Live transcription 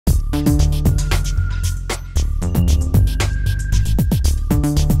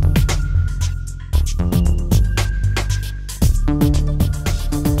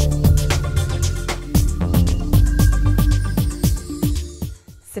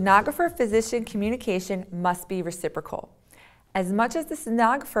Sonographer-physician communication must be reciprocal. As much as the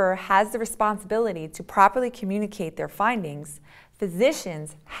sonographer has the responsibility to properly communicate their findings,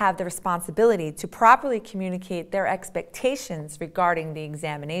 physicians have the responsibility to properly communicate their expectations regarding the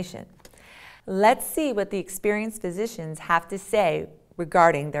examination. Let's see what the experienced physicians have to say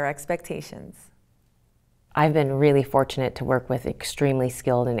regarding their expectations. I've been really fortunate to work with extremely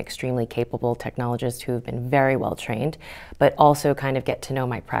skilled and extremely capable technologists who have been very well trained, but also kind of get to know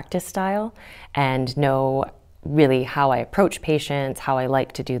my practice style and know really how I approach patients, how I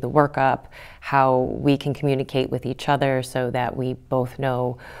like to do the workup, how we can communicate with each other so that we both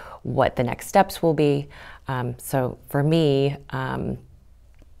know what the next steps will be. So for me,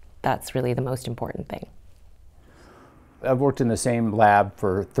 that's really the most important thing. I've worked in the same lab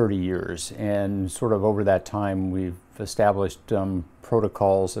for 30 years, and sort of over that time we've established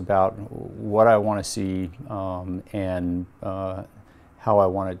protocols about what I want to see and how I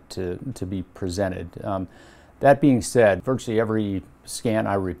want it to be presented. That being said, virtually every scan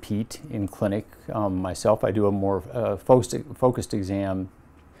I repeat in clinic myself. I do a more focused exam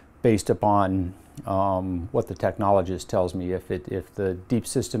based upon what the technologist tells me. If the deep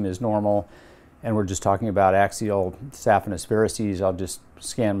system is normal, and we're just talking about axial saphenous varices, I'll just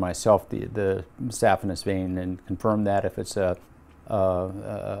scan myself the saphenous vein and confirm that. If it's a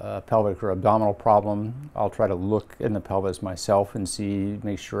pelvic or abdominal problem, I'll try to look in the pelvis myself and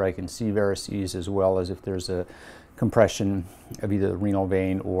make sure I can see varices, as well as if there's a compression of either the renal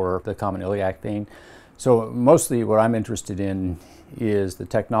vein or the common iliac vein. So mostly what I'm interested in is the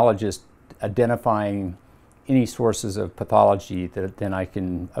technologist identifying any sources of pathology that then I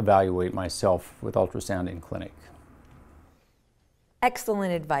can evaluate myself with ultrasound in clinic.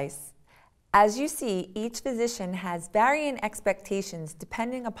 Excellent advice. As you see, each physician has varying expectations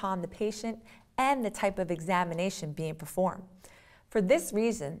depending upon the patient and the type of examination being performed. For this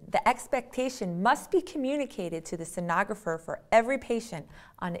reason, the expectation must be communicated to the sonographer for every patient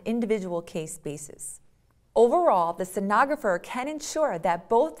on an individual case basis. Overall, the sonographer can ensure that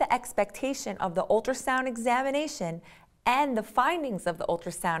both the expectation of the ultrasound examination and the findings of the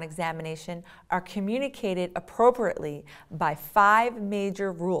ultrasound examination are communicated appropriately by 5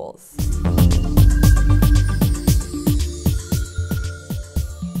 major rules.